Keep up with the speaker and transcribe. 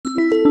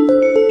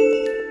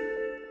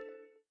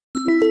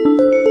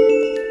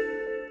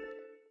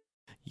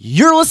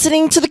You're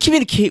listening to the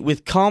Communicate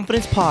with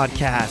Confidence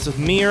podcast with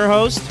me, your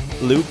host,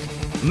 Luke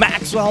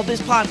Maxwell.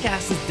 This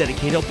podcast is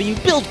dedicated to helping you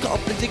build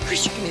confidence,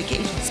 increase your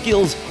communication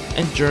skills,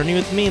 and journey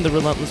with me in the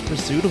relentless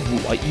pursuit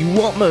of what you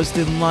want most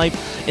in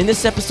life. In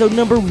this episode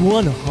number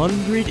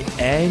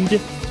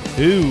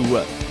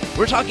 102,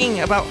 we're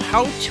talking about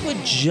how to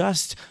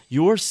adjust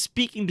your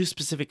speaking to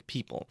specific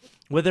people.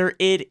 Whether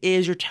it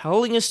is you're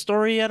telling a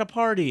story at a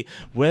party,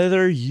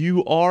 whether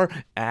you are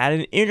at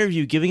an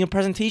interview, giving a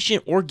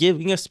presentation, or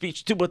giving a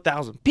speech to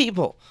 1,000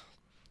 people.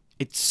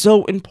 It's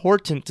so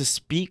important to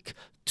speak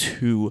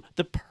to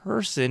the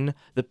person,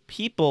 the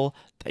people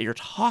that you're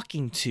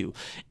talking to.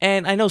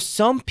 And I know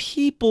some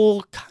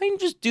people kind of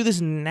just do this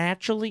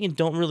naturally and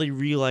don't really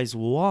realize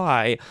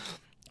why.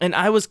 And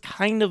I was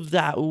kind of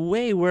that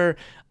way where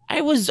I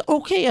was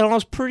okay and I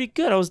was pretty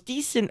good. I was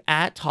decent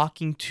at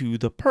talking to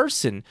the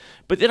person.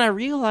 But then I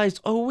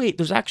realized, oh wait,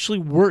 there's actually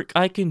work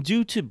I can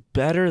do to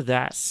better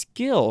that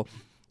skill.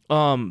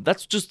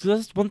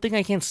 That's one thing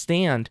I can't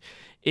stand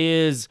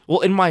is, well,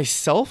 in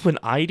myself, when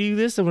I do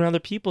this and when other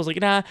people's like,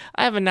 nah,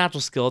 I have a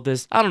natural skill at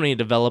this. I don't need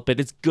to develop it.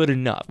 It's good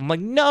enough. I'm like,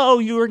 no,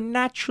 you are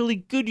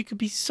naturally good. You could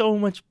be so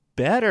much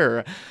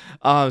better.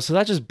 So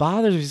that just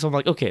bothers me. So I'm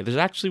like, okay, there's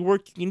actually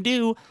work you can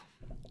do.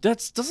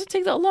 That doesn't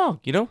take that long,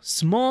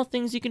 small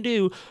things you can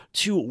do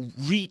to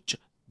reach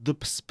the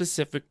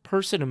specific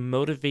person and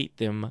motivate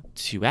them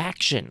to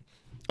action.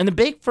 And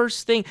the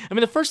first thing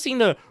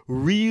to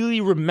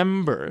really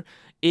remember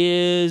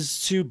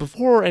is to,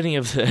 before any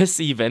of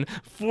this even,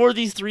 for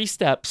these 3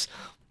 steps,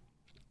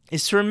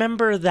 is to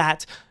remember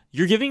that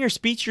you're giving your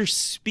speech, you're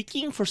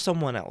speaking for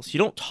someone else. You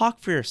don't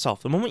talk for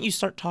yourself. The moment you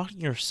start talking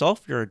to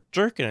yourself, you're a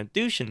jerk and a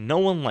douche and no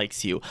one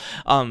likes you.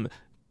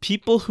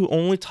 People who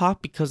only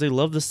talk because they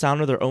love the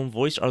sound of their own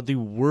voice are the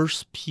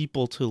worst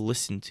people to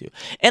listen to.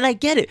 And I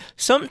get it.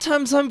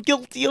 Sometimes I'm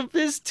guilty of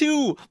this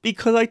too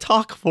because I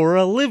talk for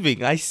a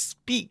living. I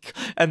speak,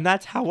 and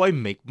that's how I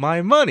make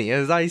my money,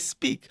 as I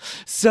speak.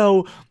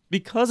 So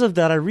because of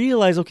that, I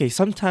realize, okay,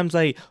 sometimes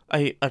I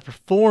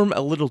perform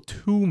a little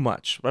too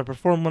much. I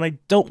perform when I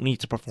don't need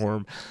to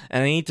perform,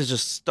 and I need to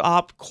just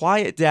stop,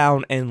 quiet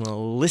down, and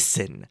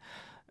listen.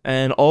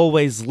 And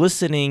always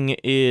listening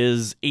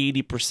is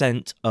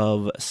 80%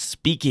 of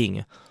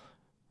speaking.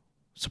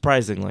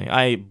 Surprisingly,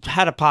 I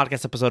had a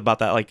podcast episode about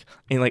that, I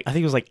think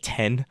it was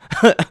 10,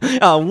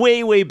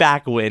 way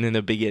back when in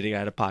the beginning. I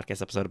had a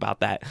podcast episode about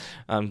that.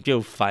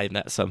 Go find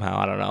that somehow.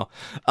 I don't know.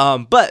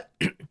 But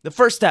the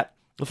first step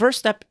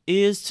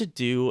is to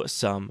do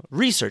some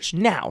research.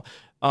 Now,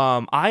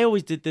 I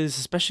always did this,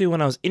 especially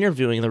when I was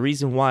interviewing. The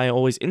reason why I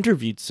always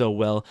interviewed so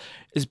well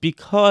is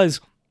because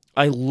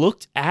I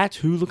looked at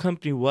who the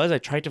company was. I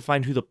tried to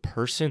find who the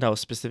person that was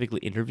specifically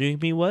interviewing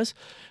me was.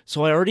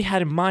 So I already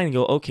had in mind and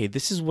go, okay,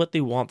 this is what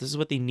they want. This is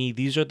what they need.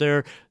 These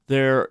are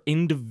their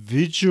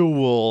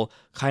individual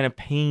kind of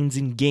pains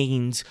and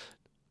gains.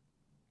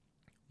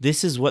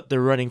 This is what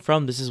they're running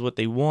from. This is what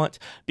they want.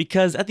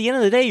 Because at the end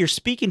of the day, you're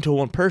speaking to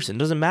one person. It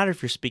doesn't matter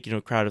if you're speaking to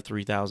a crowd of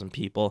 3,000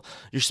 people.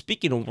 You're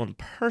speaking to one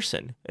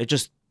person. It's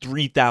just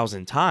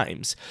 3,000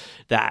 times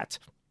that.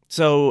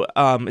 So,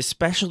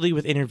 especially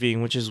with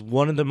interviewing, which is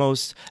one of the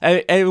most,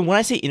 and when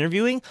I say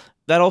interviewing,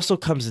 that also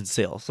comes in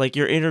sales.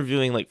 You're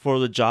interviewing for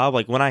the job.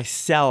 When I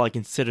sell, I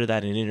consider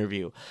that an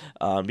interview,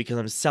 because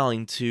I'm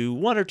selling to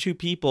 1 or 2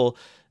 people,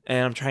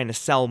 and I'm trying to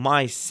sell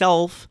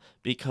myself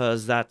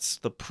because that's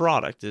the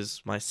product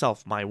is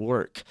myself, my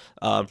work,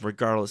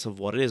 regardless of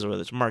what it is,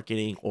 whether it's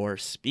marketing or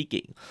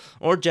speaking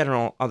or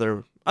general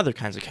other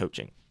kinds of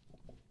coaching.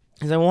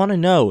 Because I want to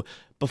know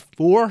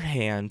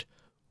beforehand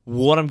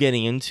what I'm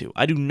getting into.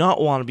 I do not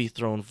want to be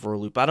thrown for a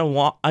loop. I don't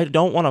want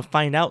to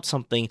find out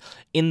something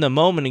in the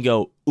moment and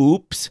go,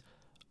 oops,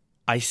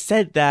 I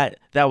said that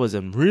was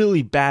a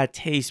really bad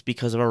taste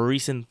because of a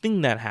recent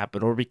thing that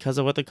happened or because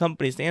of what the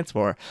company stands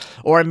for.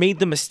 Or I made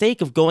the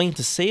mistake of going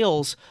to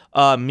sales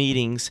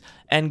meetings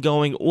and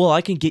going, well,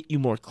 I can get you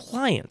more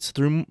clients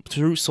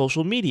through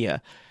social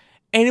media.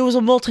 And it was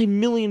a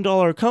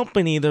multi-million-dollar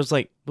company. There's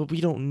but we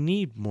don't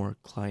need more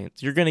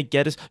clients. You're gonna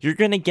get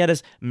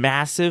us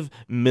massive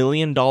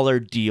million-dollar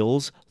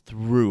deals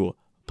through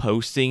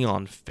posting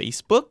on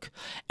Facebook.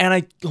 And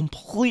I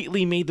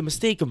completely made the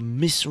mistake of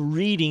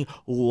misreading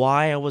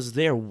why I was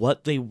there,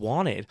 what they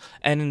wanted.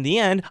 And in the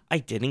end, I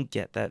didn't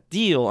get that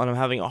deal. And I'm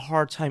having a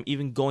hard time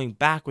even going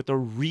back with a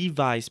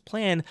revised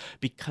plan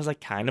because I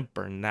kind of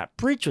burned that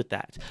bridge with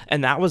that.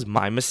 And that was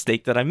my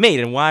mistake that I made.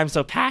 And why I'm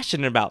so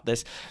passionate about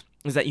this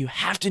is that you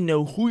have to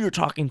know who you're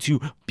talking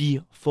to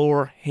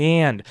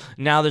beforehand.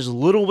 Now, there's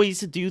little ways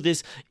to do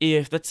this.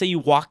 If, let's say, you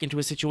walk into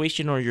a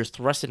situation or you're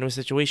thrust into a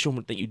situation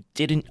that you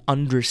didn't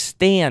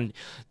understand,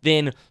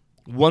 then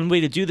one way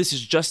to do this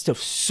is just to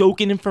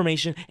soak in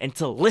information and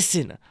to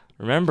listen.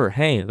 Remember,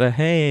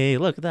 hey,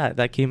 look at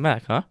that came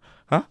back, huh?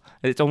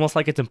 It's almost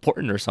like it's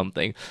important or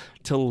something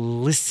to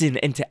listen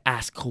and to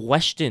ask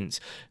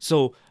questions.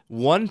 So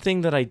one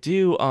thing that I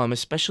do,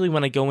 especially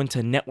when I go into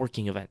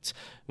networking events,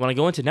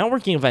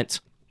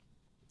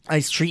 I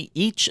treat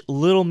each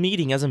little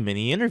meeting as a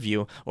mini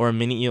interview or a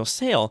mini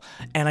sale,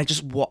 and I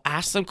just will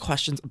ask them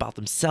questions about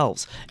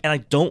themselves, and I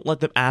don't let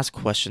them ask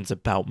questions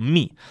about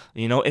me.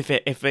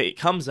 If it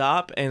comes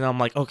up and I'm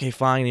like, okay,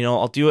 fine,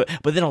 I'll do it,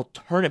 but then I'll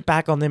turn it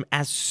back on them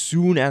as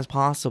soon as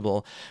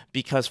possible,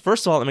 because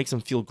first of all, it makes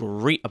them feel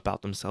great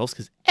about themselves,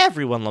 because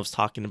everyone loves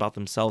talking about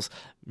themselves.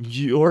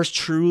 Yours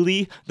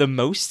truly the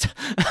most.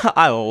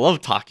 I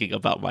love talking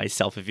about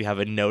myself. If you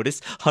haven't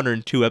noticed,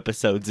 102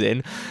 episodes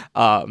in,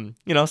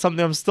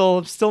 something I'm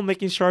still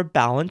making sure I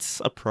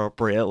balance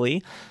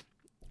appropriately.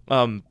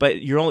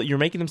 But you're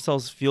making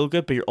themselves feel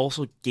good, but you're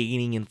also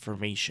gaining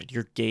information.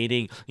 You're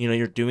gaining,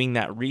 you're doing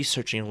that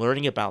research and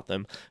learning about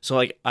them. So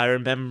like I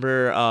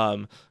remember,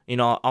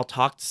 I'll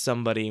talk to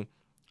somebody,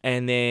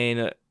 and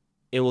then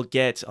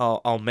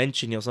I'll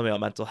mention, something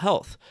about mental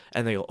health,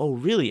 and they go, oh,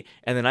 really?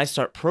 And then I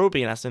start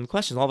probing and asking them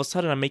questions. All of a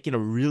sudden, I'm making a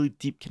really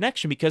deep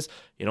connection because,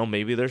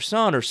 maybe their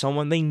son or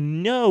someone they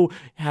know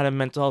had a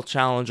mental health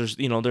challenge, or,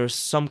 there's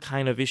some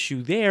kind of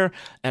issue there,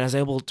 and I was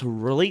able to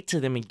relate to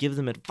them and give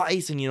them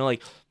advice and,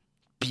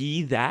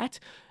 be that.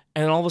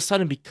 And all of a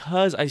sudden,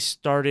 because I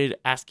started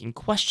asking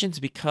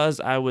questions, because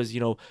I was,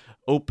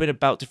 open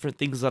about different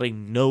things that I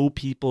know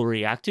people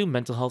react to,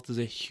 mental health is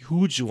a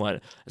huge one.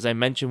 As I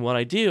mentioned what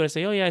I do, I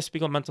say, oh yeah, I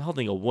speak on mental health.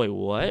 And they go, wait,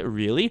 what?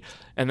 Really?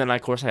 And then,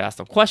 of course, I ask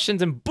them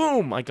questions, and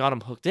boom, I got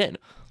them hooked in.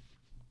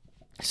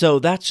 So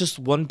that's just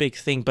one big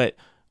thing. But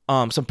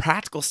some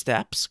practical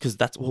steps, because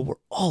that's what we're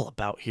all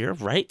about here,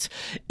 right?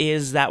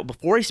 Is that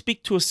before I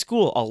speak to a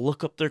school, I'll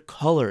look up their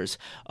colors.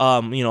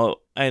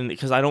 And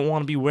because I don't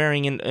want to be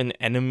wearing an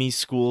enemy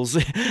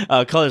school's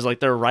colors,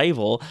 like their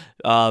rival.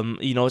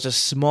 It's a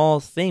small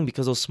thing,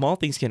 because those small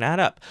things can add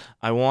up.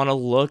 I want to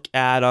look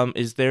at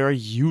is there a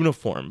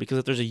uniform? Because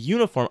if there's a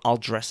uniform, I'll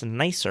dress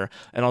nicer,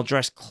 and I'll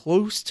dress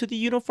close to the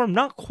uniform,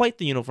 not quite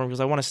the uniform, because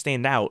I want to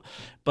stand out,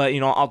 but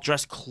I'll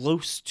dress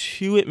close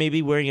to it,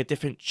 maybe wearing a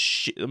different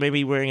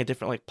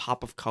like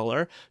pop of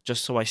color,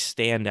 just so I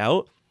stand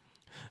out.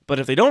 But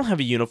if they don't have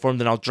a uniform,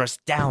 then I'll dress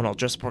down. I'll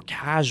dress more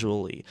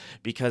casually,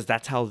 because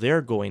that's how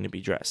they're going to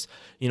be dressed.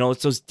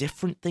 It's those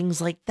different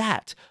things like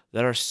that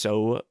are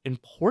so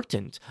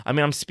important. I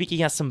mean, I'm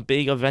speaking at some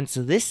big events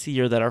this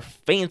year that are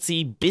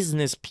fancy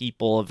business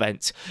people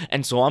events.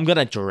 And so I'm going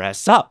to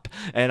dress up,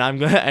 and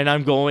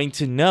I'm going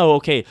to know,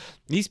 okay,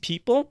 these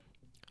people,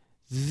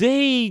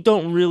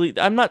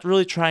 I'm not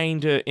really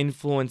trying to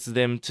influence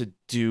them to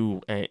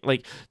do,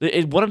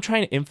 what I'm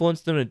trying to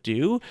influence them to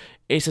do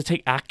is to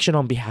take action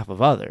on behalf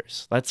of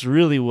others. That's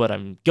really what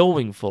I'm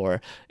going for,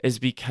 is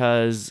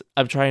because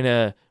I'm trying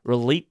to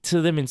relate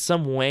to them in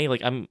some way.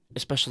 Like, I'm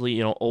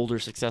especially, older,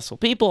 successful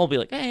people, I'll be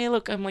like, hey,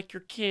 look, I'm like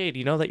your kid,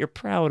 that you're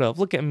proud of.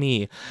 Look at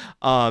me.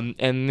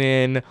 And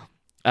then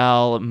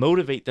I'll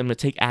motivate them to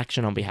take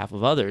action on behalf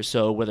of others.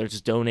 So whether it's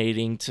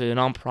donating to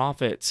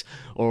nonprofits,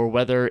 or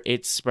whether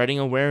it's spreading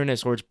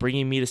awareness, or it's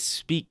bringing me to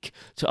speak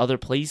to other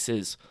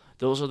places,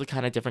 those are the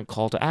kind of different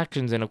call to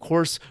actions. And of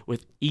course,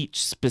 with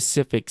each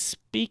specific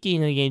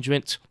speaking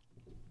engagement,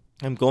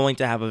 I'm going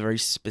to have a very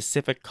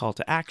specific call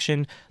to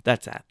action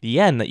that's at the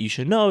end that you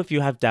should know if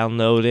you have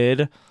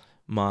downloaded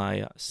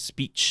my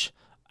speech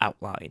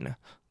outline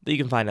that you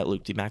can find at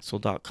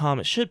lukedmaxwell.com.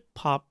 It should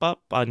pop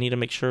up. I need to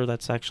make sure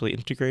that's actually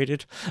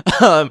integrated.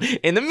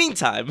 In the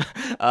meantime,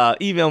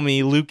 email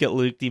me,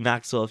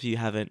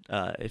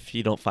 luke@lukedmaxwell, if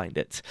you don't find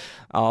it.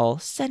 I'll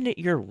send it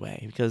your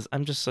way, because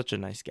I'm just such a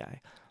nice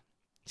guy.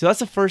 So that's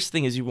the first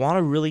thing, is you want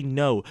to really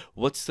know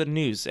what's the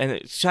news, and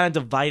it's trying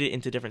to divide it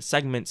into different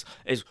segments.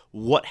 Is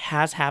what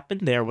has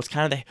happened there,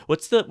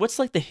 what's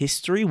like the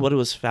history, what it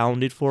was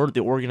founded for,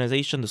 the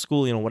organization, the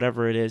school,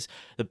 whatever it is,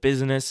 the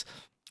business.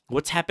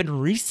 What's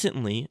happened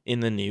recently in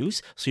the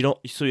news, so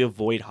you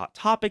avoid hot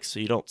topics, so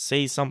you don't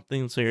say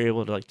something, so you're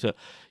able to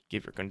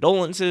give your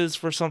condolences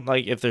for something,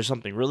 like if there's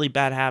something really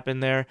bad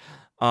happened there.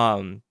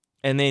 And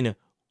then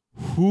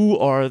who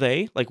are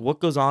they? Like, what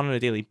goes on a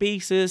daily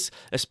basis,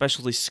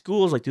 especially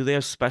schools? Like, do they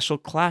have special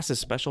classes,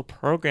 special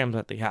programs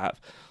that they have?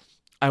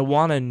 I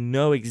want to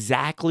know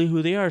exactly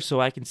who they are, so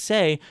I can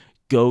say,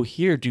 go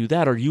here, do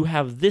that, or you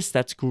have this,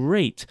 that's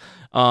great.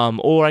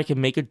 Or I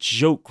can make a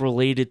joke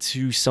related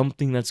to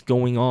something that's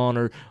going on,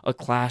 or a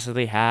class that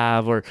they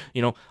have, or,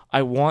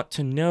 I want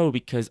to know,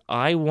 because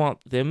I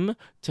want them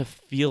to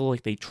feel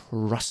like they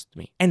trust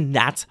me. And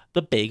that's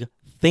the big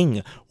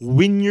thing.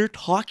 When you're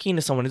talking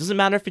to someone, it doesn't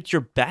matter if it's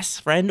your best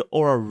friend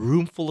or a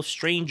room full of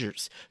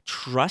strangers,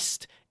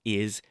 trust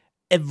is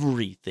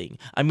everything.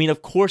 I mean,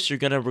 of course, you're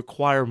going to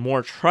require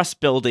more trust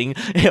building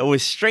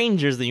with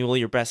strangers than you will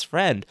your best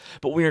friend.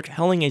 But when you're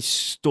telling a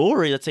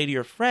story, let's say to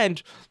your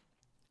friend,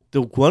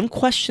 the one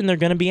question they're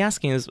going to be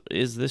asking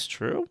is this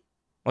true?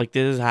 Like,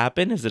 did this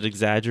happen? Is it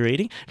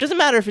exaggerating? It doesn't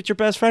matter if it's your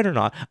best friend or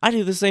not. I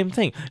do the same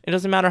thing. It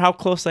doesn't matter how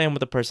close I am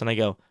with the person. I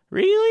go,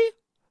 really?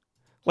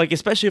 Like,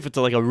 especially if it's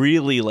like a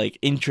really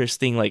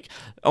interesting,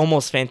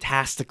 almost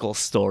fantastical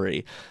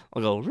story.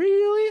 I'll go,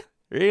 really?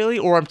 Really?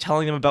 Or I'm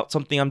telling them about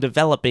something I'm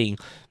developing.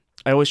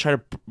 I always try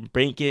to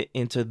break it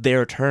into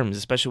their terms,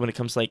 especially when it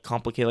comes to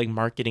complicated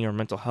marketing or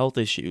mental health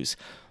issues.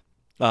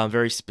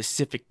 very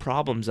specific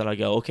problems that I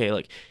go, okay,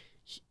 like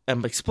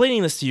I'm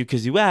explaining this to you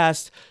because you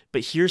asked,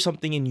 but here's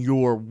something in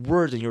your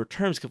words and your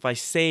terms. If I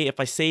say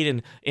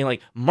it in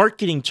like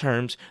marketing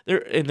terms,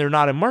 they're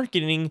not in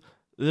marketing,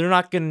 they're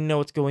not gonna know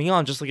what's going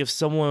on. Just like if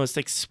someone was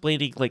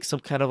explaining like some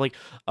kind of like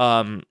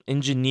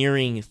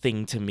engineering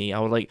thing to me,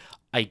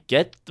 I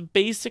get the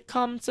basic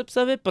concepts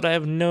of it, but I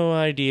have no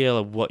idea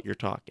of what you're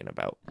talking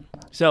about.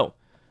 So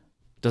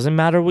doesn't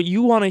matter what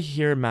you want to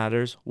hear,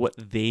 matters what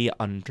they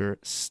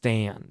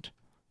understand.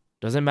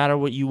 Doesn't matter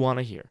what you want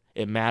to hear.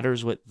 It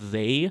matters what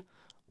they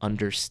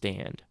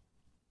understand.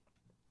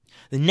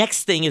 The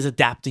next thing is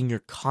adapting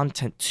your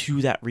content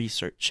to that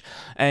research.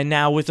 And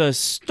now with a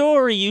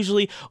story,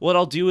 usually what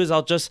I'll do is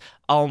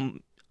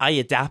I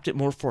adapt it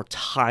more for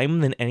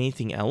time than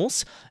anything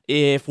else.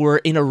 If we're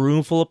in a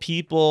room full of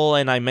people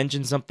and I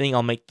mention something,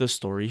 I'll make the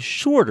story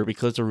shorter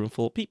because it's a room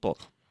full of people.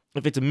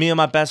 If it's me and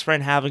my best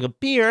friend having a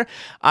beer,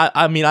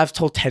 I mean, I've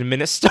told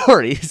 10-minute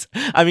stories.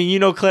 I mean, you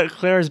know,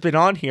 Claire has been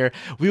on here.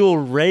 We will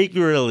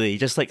regularly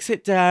just like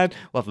sit down,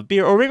 we'll have a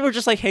beer, or maybe we're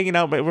just like hanging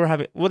out, but we're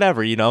having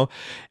whatever, you know.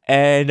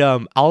 And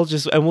we'll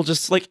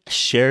just like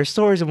share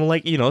stories, and we'll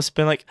like, you know,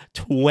 spend like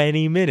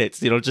 20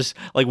 minutes, you know, just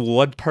like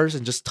one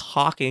person just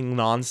talking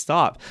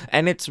nonstop.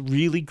 And it's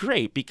really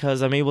great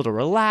because I'm able to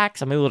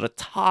relax, I'm able to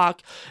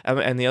talk,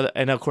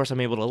 and of course I'm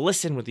able to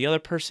listen with the other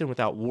person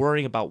without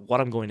worrying about what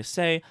I'm going to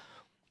say.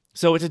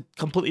 So it's a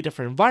completely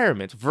different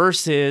environment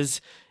versus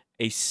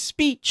a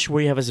speech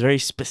where you have a very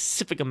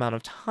specific amount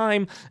of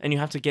time and you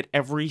have to get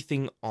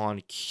everything on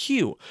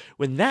cue.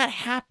 When that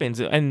happens,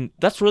 and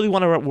that's really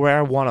where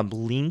I want to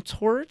lean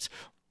towards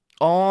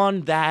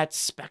on that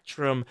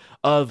spectrum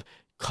of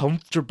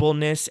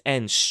comfortableness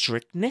and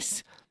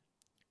strictness,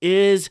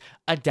 is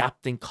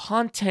adapting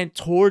content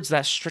towards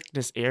that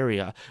strictness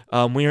area.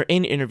 When you're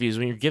in interviews,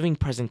 when you're giving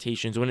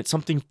presentations, when it's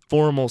something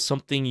formal,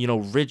 something, you know,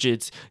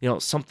 rigid, you know,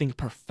 something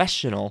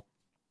professional,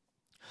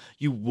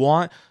 you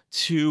want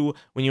to,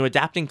 when you're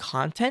adapting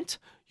content,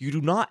 you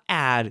do not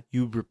add,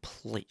 you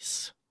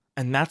replace.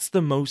 And that's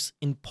the most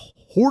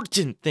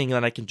important thing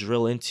that I can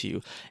drill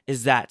into,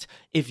 is that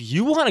if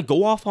you want to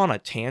go off on a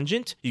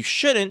tangent, you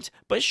shouldn't,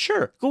 but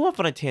sure, go off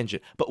on a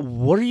tangent. But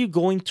what are you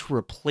going to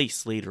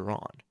replace later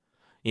on?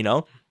 You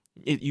know,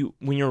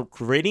 when you're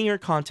creating your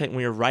content,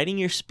 when you're writing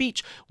your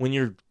speech, when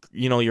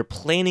you're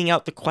planning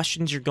out the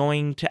questions you're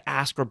going to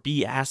ask or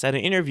be asked at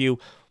an interview,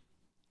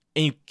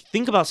 and you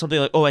think about something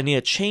like, oh, I need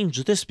to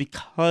change this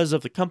because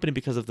of the company,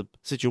 because of the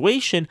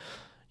situation,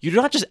 you do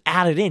not just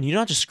add it in, you do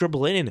not just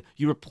scribble it in,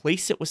 you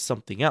replace it with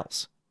something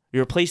else.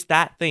 You replace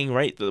that thing,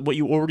 right, what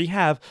you already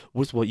have,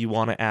 with what you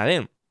want to add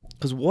in.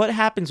 Because what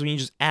happens when you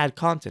just add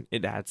content?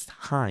 It adds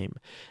time.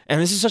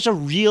 And this is such a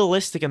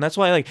realistic, and that's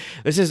why like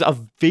this is a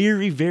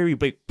very, very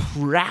big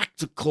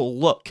practical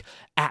look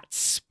at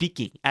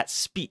speaking, at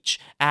speech,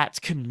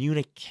 at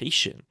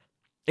communication.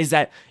 Is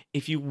that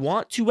if you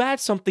want to add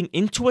something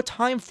into a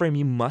time frame,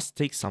 you must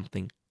take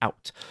something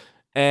out.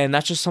 And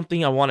that's just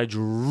something I want to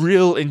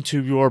drill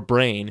into your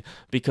brain,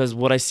 because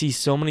what I see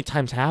so many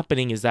times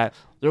happening is that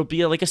there'll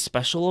be like a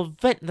special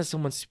event that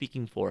someone's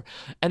speaking for,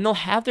 and they'll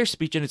have their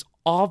speech and it's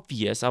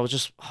obvious. I was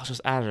just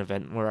at an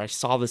event where I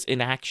saw this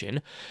in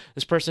action.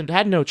 This person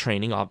had no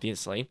training,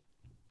 obviously.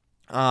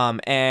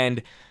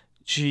 And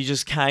she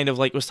just kind of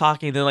like was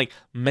talking and then like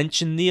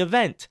mentioned the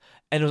event.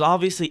 And it was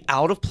obviously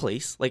out of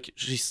place. Like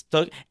she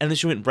stuck, and then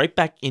she went right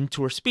back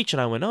into her speech,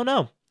 and I went, oh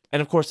no.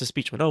 And of course, the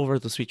speech went over.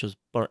 The speech was,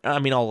 I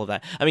mean, all of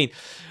that. I mean,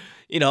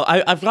 you know,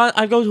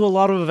 I go to a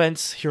lot of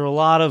events, hear a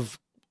lot of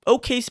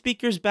okay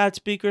speakers, bad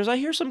speakers. I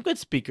hear some good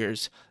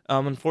speakers.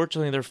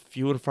 Unfortunately, they're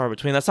few and far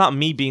between. That's not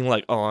me being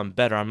like, oh, I'm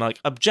better. I'm like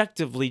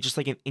objectively just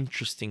like an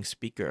interesting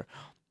speaker,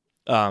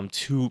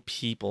 to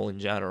people in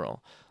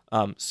general.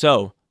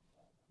 So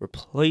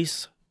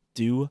replace,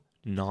 do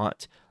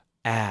not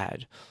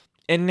add.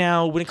 And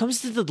now, when it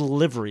comes to the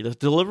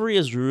delivery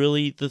is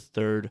really the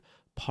third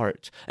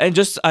part. And I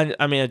just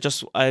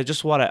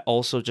want to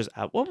also just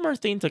add one more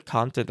thing to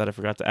content that I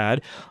forgot to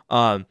add,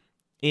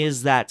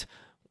 is that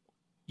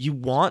you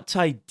want to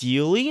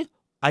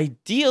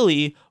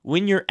ideally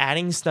when you're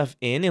adding stuff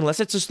in, unless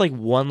it's just like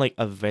one like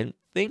event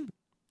thing,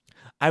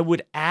 I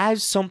would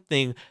add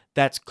something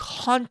that's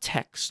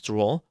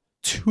contextual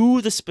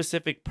to the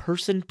specific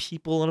person,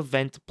 people, and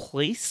event,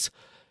 place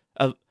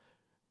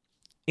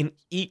in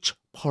each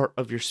part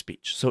of your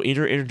speech. So in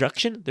your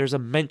introduction, there's a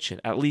mention,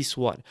 at least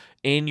one.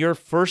 In your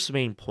first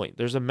main point,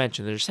 there's a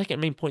mention. There's a second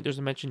main point, there's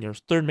a mention. Your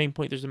third main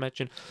point, there's a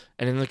mention.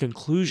 And in the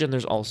conclusion,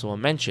 there's also a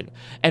mention.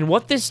 And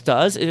what this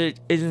does is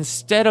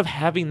instead of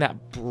having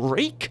that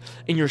break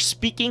in your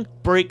speaking,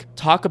 break,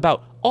 talk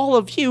about all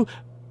of you,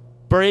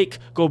 break,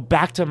 go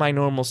back to my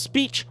normal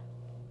speech,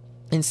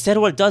 instead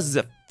what it does is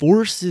it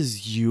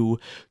forces you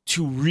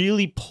to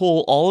really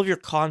pull all of your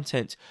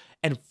content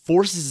and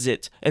forces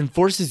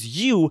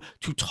you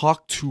to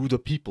talk to the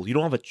people. You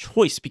don't have a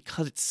choice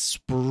because it's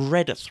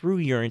spread through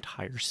your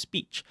entire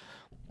speech.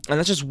 And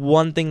that's just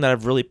one thing that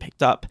I've really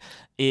picked up,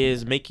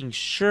 is making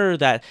sure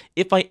that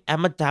if I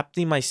am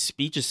adapting my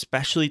speech,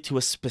 especially to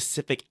a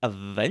specific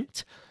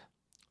event,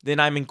 then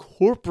I'm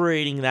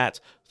incorporating that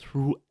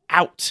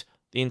throughout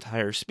the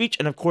entire speech.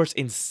 And of course,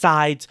 in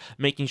sides,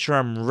 making sure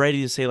I'm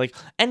ready to say, like,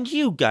 and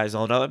you guys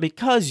all know that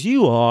because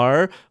you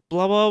are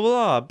blah, blah,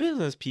 blah,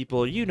 business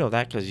people. You know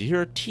that because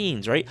you're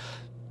teens, right?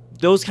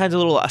 Those kinds of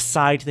little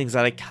aside things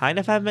that I kind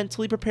of have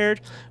mentally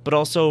prepared, but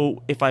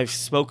also if I've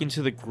spoken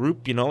to the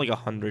group, like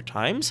 100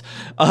 times,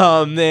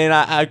 then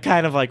I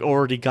kind of like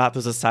already got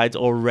those asides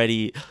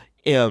already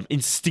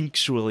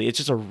instinctually. It's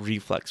just a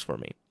reflex for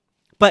me.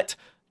 But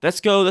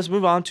let's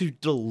move on to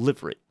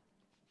delivery.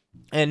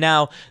 And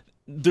now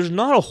there's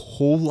not a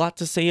whole lot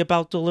to say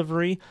about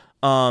delivery.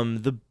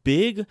 The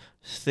big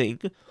thing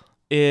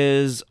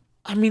is,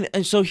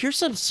 and so here's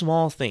some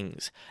small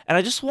things, and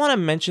I just want to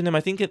mention them.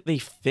 I think that they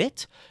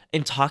fit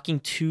in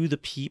talking to the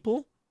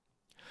people,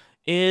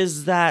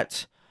 is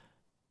that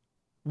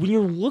when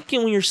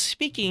you're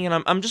speaking,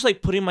 and I'm just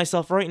like putting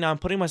myself right now, I'm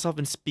putting myself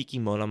in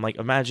speaking mode. I'm like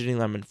imagining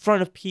I'm in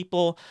front of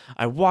people.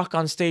 I walk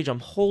on stage,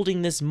 I'm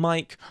holding this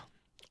mic,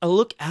 I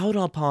look out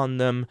upon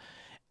them,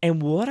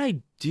 and what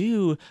I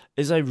do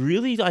is I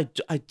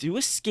do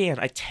a scan.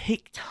 I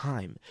take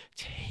time.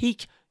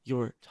 Take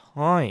your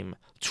time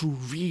to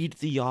read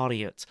the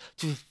audience,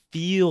 to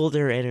feel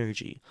their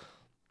energy.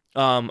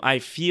 I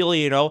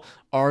feel,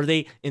 are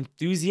they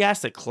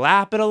enthusiastic,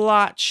 clapping a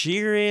lot,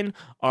 cheering?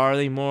 Are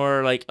they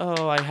more like,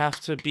 oh, I have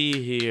to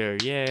be here,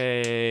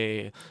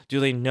 yay? Do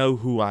they know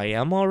who I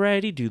am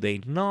already? Do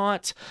they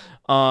not?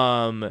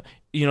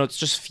 It's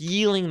just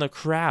feeling the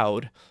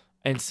crowd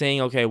and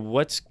saying, okay,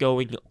 what's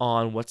going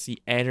on? What's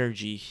the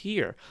energy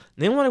here?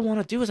 And then what I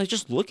want to do is I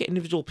just look at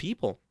individual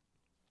people.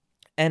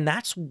 And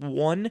that's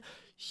one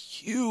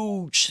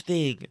huge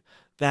thing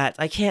that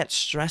I can't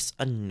stress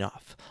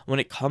enough when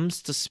it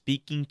comes to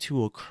speaking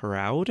to a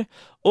crowd,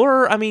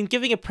 or,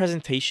 giving a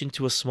presentation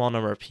to a small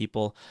number of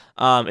people.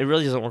 It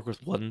really doesn't work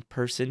with one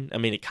person.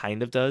 It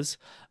kind of does,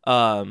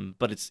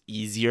 but it's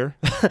easier.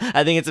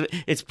 I think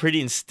it's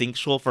pretty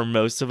instinctual for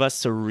most of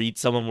us to read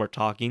someone we're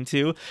talking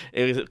to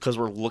because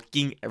we're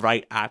looking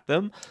right at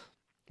them.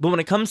 But when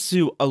it comes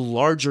to a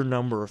larger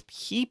number of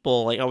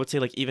people, like I would say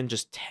like even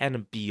just 10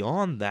 and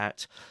beyond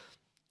that,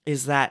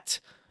 is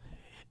that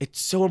it's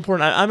so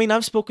important.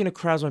 I've spoken to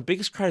crowds. My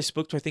biggest crowd I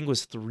spoke to, I think,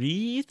 was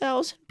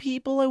 3,000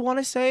 people, I want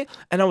to say.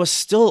 And I was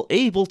still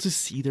able to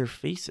see their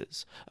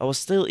faces. I was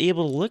still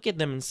able to look at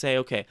them and say,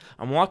 okay,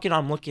 I'm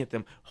looking at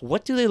them.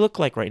 What do they look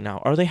like right now?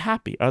 Are they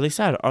happy? Are they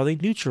sad? Are they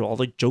neutral? Are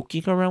they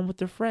joking around with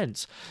their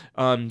friends?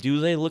 Do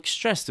they look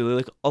stressed? Do they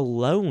look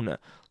alone?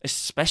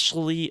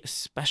 Especially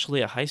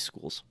at high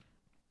schools.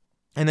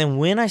 And then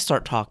when I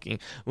start talking,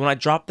 when I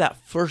drop that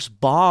first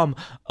bomb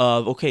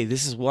of, okay,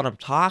 this is what I'm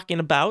talking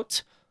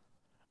about,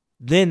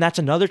 then that's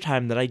another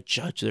time that I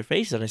judge their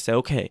face and I say,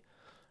 okay,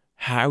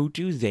 how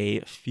do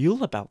they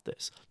feel about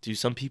this? Do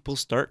some people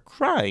start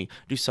crying?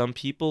 Do some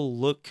people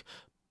look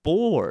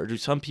bored? Do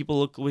some people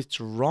look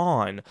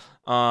withdrawn?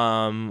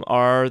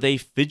 Are they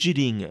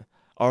fidgeting?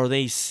 Are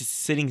they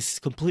sitting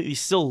completely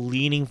still,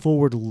 leaning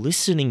forward,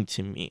 listening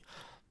to me?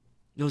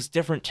 Those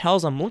different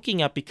tells I'm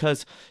looking at,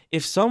 because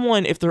if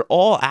they're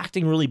all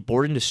acting really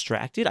bored and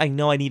distracted, I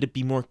know I need to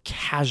be more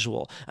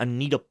casual. I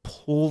need to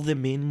pull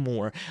them in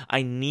more.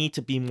 I need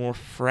to be more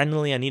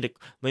friendly. I need to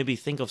maybe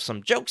think of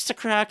some jokes to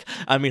crack.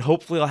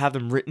 Hopefully I'll have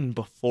them written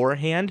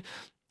beforehand.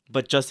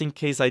 But just in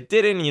case I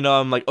didn't,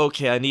 I'm like,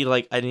 okay, I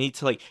need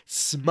to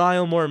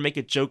smile more and make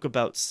a joke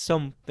about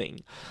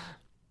something.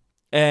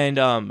 And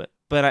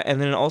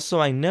then also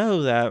I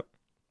know that.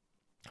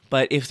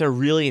 But if they're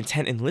really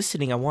intent in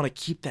listening, I want to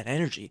keep that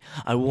energy.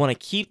 I want to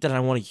keep that. I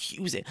want to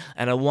use it.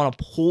 And I want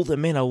to pull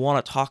them in. I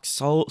want to talk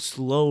so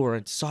slower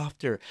and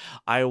softer.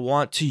 I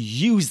want to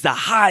use the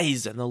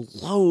highs and the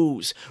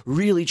lows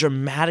really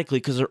dramatically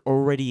because they're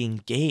already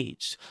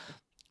engaged.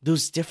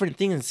 Those different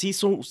things. And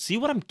see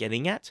what I'm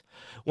getting at?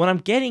 What I'm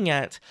getting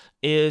at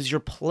is you're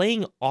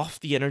playing off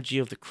the energy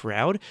of the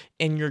crowd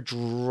and you're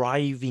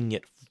driving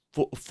it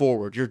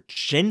forward. You're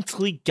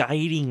gently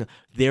guiding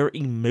their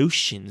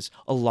emotions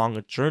along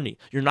a journey.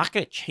 You're not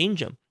going to change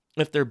them.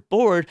 If they're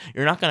bored,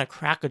 you're not going to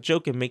crack a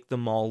joke and make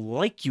them all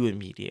like you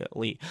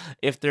immediately.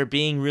 If they're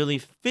being really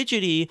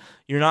fidgety,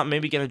 you're not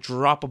maybe going to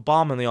drop a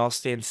bomb and they all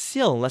stand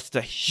still, unless it's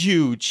a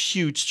huge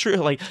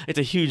it's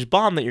a huge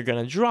bomb that you're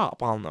going to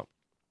drop on them.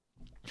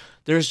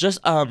 There's just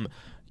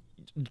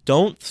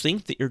don't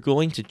think that you're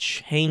going to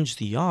change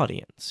the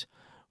audience.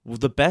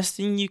 The best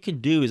thing you can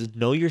do is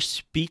know your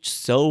speech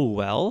so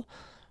well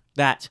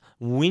that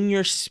when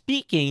you're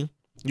speaking,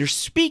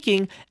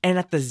 and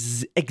at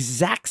the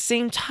exact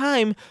same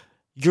time,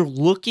 you're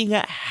looking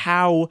at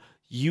how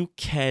you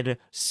can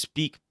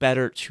speak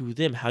better to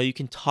them, how you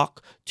can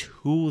talk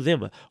to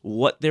them,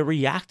 what they're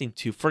reacting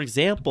to. For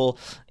example,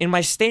 in my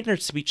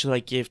standard speech that I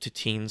give to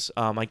teens,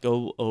 I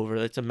go over,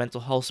 it's a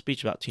mental health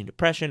speech about teen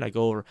depression. I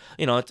go over,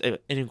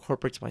 it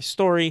incorporates my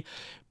story.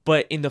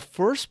 But in the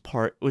first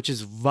part, which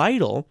is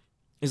vital,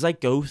 is I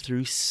go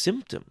through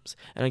symptoms,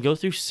 and I go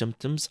through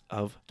symptoms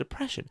of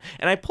depression.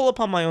 And I pull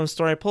upon my own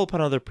story, I pull upon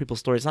other people's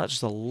stories, not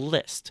just a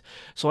list.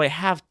 So I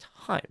have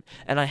time,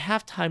 and I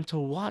have time to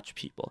watch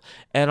people.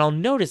 And I'll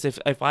notice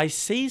if I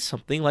say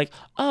something like,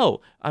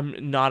 oh, I'm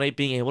not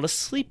being able to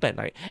sleep at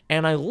night,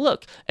 and I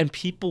look and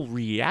people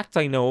react,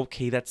 I know,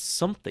 okay, that's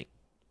something.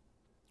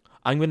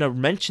 I'm going to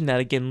mention that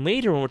again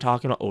later when we're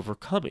talking about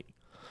overcoming.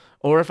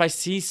 Or if I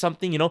see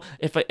something,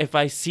 if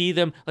I see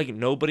them, like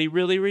nobody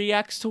really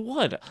reacts to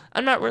what,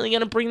 I'm not really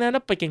going to bring that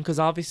up again, because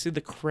obviously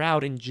the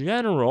crowd in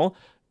general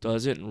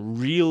doesn't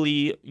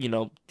really,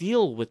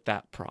 deal with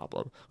that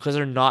problem because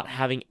they're not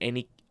having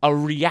a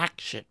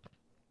reaction.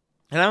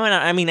 And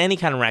I mean any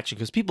kind of reaction,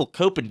 because people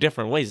cope in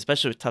different ways,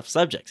 especially with tough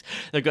subjects.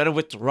 They're going to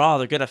withdraw,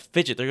 they're going to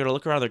fidget, they're going to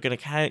look around, they're going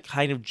to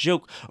kind of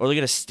joke, or they're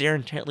going to stare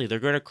intently, they're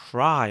going to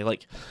cry,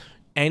 like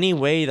any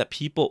way that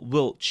people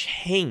will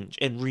change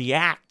and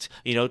react,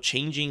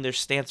 changing their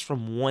stance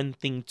from one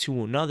thing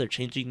to another,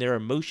 changing their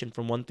emotion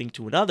from one thing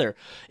to another.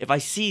 If I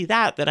see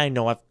that, then I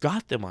know I've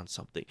got them on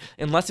something,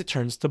 unless it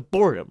turns to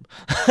boredom.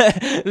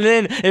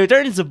 Then if it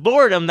turns to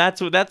boredom, that's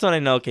when I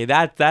know, okay,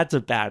 that's a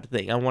bad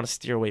thing. I want to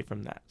steer away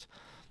from that.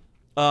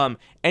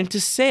 And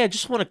to say, I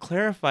just want to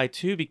clarify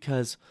too,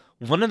 because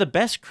one of the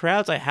best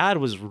crowds I had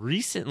was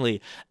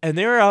recently, and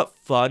they were a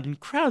fun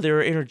crowd. They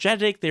were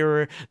energetic. They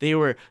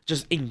were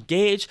just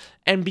engaged,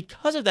 and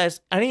because of that,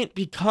 I didn't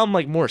become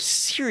like more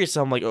serious.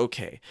 I'm like,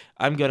 okay,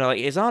 I'm gonna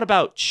it's not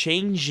about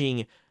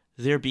changing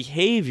their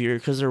behavior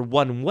because they're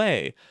one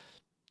way.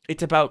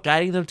 It's about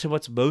guiding them to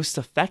what's most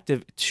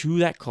effective to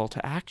that call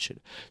to action.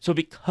 So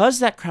because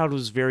that crowd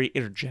was very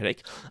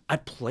energetic, I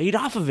played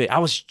off of it. I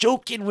was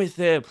joking with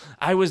them.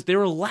 They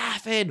were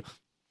laughing.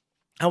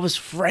 I was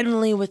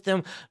friendly with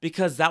them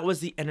because that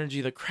was the energy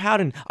of the crowd.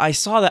 And I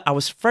saw that I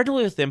was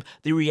friendly with them.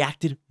 They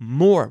reacted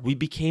more. We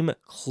became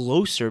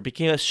closer,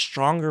 became a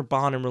stronger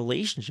bond and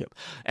relationship.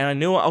 And I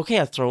knew, okay,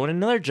 I throw in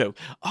another joke.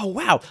 Oh,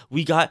 wow.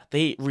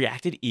 They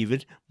reacted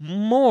even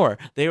more.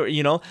 They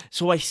were,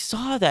 so I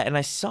saw that, and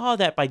I saw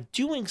that by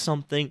doing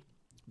something,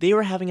 they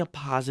were having a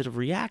positive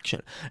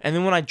reaction. And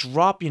then when I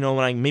drop, when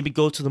I maybe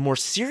go to the more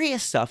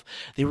serious stuff,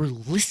 they were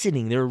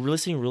listening. They were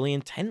listening really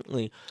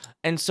intently.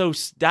 And so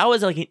that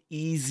was like an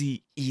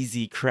easy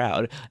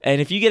crowd. And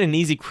if you get an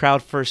easy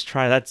crowd first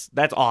try, that's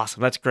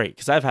awesome. That's great,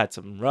 because I've had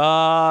some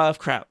rough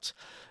crowds.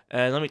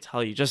 And let me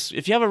tell you, just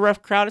if you have a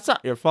rough crowd, it's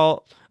not your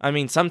fault. I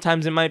mean,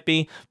 sometimes it might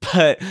be,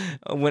 but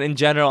when in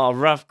general, a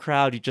rough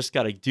crowd, you just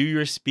got to do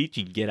your speech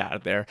and get out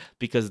of there,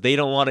 because they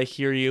don't want to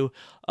hear you.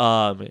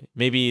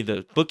 Maybe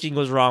the booking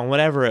was wrong,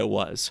 whatever it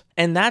was.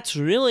 And that's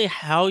really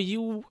how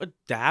you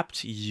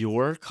adapt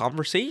your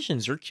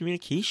conversations, your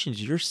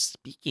communications, your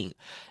speaking,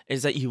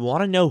 is that you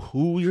want to know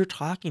who you're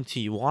talking to.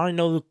 You want to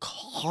know the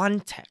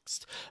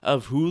context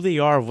of who they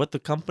are, of what the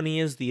company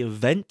is, the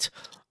event,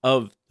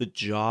 of the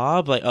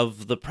job, like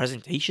of the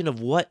presentation,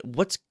 of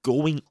what's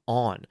going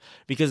on,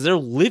 because they're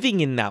living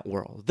in that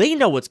world. They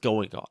know what's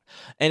going on.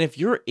 And if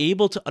you're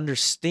able to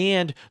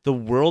understand the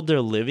world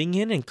they're living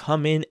in and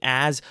come in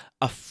as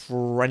a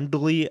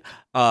friendly,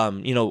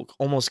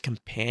 almost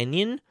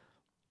companion,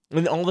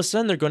 and all of a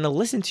sudden they're going to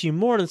listen to you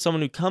more than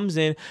someone who comes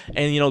in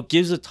and,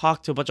 gives a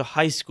talk to a bunch of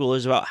high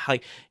schoolers about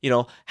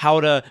how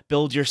to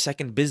build your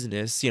second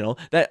business,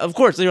 that of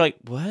course they're like,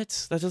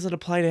 what? That doesn't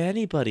apply to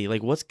anybody.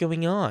 Like, what's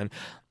going on?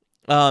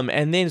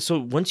 And then, so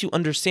once you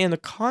understand the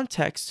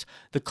context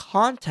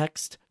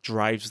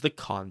drives the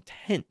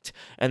content,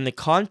 and the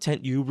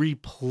content, you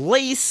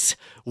replace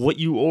what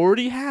you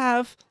already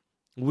have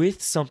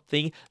with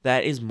something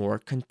that is more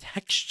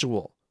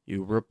contextual.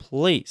 You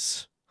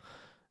replace.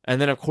 And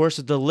then, of course,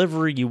 the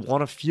delivery, you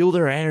want to feel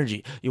their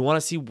energy. You want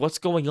to see what's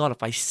going on.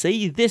 If I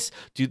say this,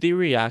 do they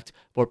react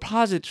more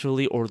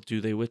positively, or do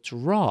they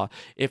withdraw?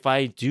 If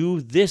I do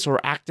this or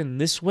act in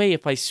this way,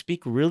 if I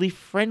speak really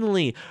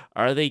friendly,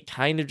 are they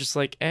kind of just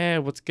like,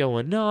 what's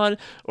going on?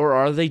 Or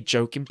are they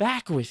joking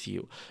back with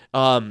you?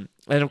 And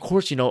of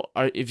course,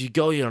 if you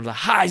go, the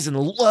highs and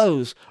the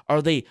lows,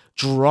 are they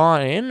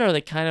drawn in? Or are they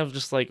kind of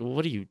just like,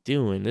 what are you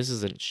doing? This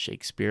isn't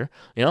Shakespeare,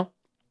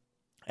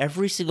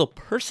 Every single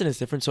person is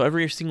different, so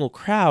every single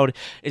crowd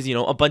is,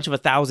 a bunch of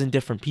 1,000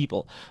 different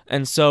people.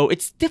 And so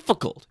it's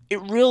difficult.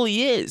 It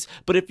really is.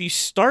 But if you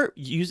start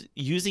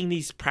using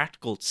these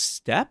practical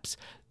steps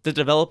to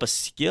develop a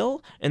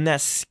skill, and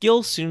that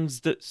skill soon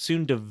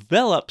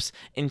develops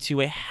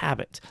into a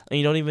habit, and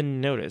you don't even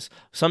notice.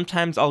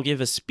 Sometimes I'll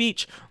give a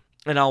speech,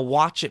 and I'll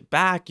watch it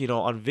back,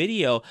 on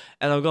video,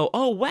 and I'll go,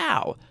 oh,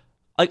 wow.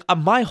 Like,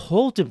 my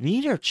whole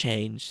demeanor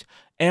changed,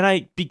 and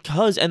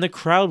the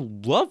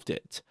crowd loved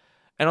it.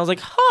 And I was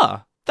like,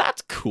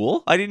 that's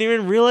cool. I didn't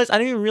even realize I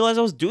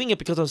was doing it,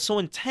 because I was so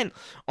intent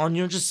on,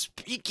 just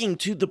speaking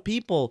to the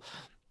people.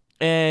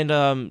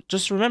 And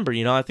just remember,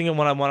 I think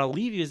what I want to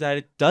leave you is that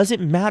it doesn't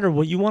matter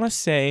what you want to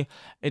say.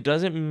 It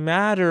doesn't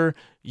matter,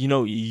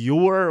 what you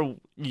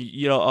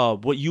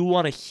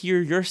want to hear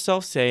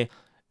yourself say.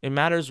 It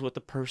matters what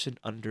the person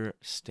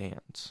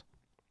understands.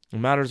 It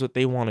matters what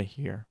they want to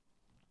hear.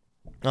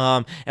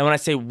 And when I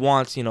say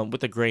wants,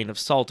 with a grain of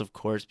salt, of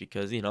course,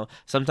 because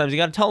sometimes you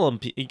gotta tell them.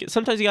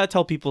 Sometimes you gotta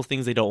tell people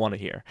things they don't want to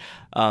hear.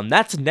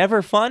 That's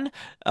never fun.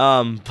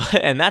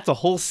 And that's a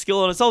whole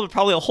skill in itself.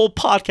 Probably a whole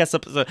podcast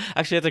episode.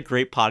 Actually, that's a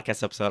great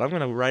podcast episode. I'm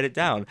gonna write it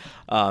down.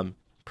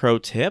 Pro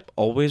tip: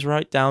 always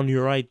write down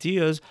your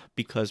ideas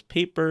because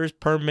paper is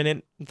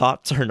permanent.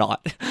 Thoughts are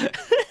not.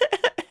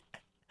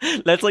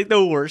 That's like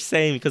the worst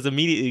saying because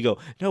immediately you go,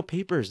 no,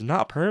 paper is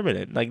not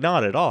permanent. Like,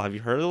 not at all. Have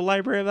you heard of the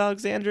Library of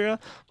Alexandria?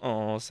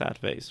 Oh, sad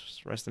face.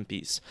 Rest in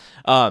peace.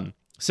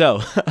 So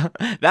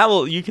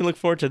you can look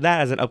forward to that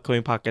as an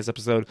upcoming podcast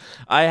episode.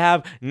 I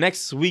have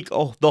next week,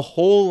 the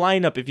whole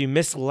lineup. If you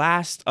missed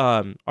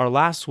our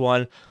last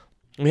one,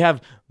 we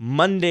have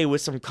Monday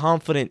with some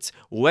confidence,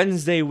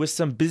 Wednesday with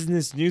some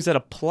business news that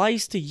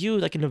applies to you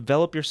that can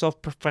develop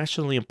yourself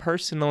professionally and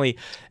personally.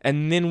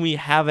 And then we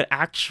have an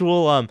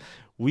actual,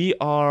 we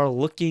are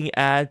looking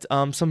at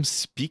some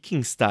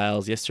speaking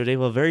styles yesterday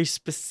of a very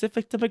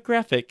specific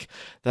demographic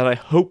that I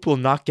hope will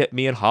not get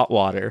me in hot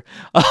water.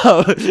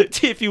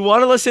 If you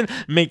want to listen,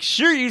 make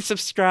sure you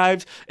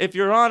subscribe. If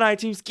you're on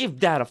iTunes, give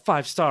that a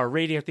 5-star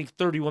rating. I think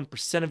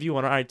 31% of you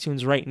on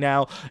iTunes right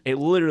now. It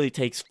literally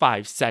takes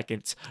 5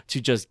 seconds to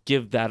just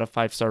give that a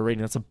 5-star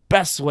rating. That's the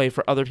best way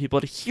for other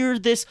people to hear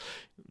this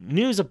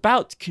news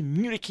about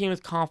communicating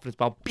with confidence,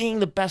 about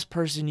being the best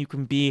person you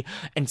can be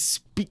and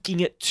speaking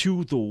it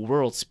to the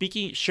world,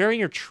 sharing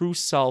your true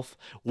self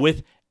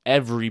with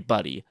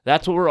everybody.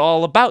 That's what we're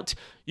all about.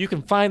 You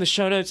can find the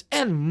show notes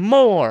and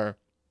more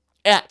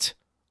at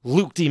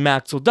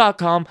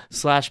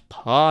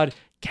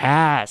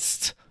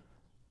lukedmaxwell.com/podcast.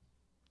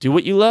 Do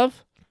what you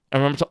love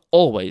and remember to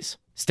always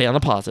stay on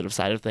the positive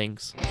side of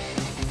things.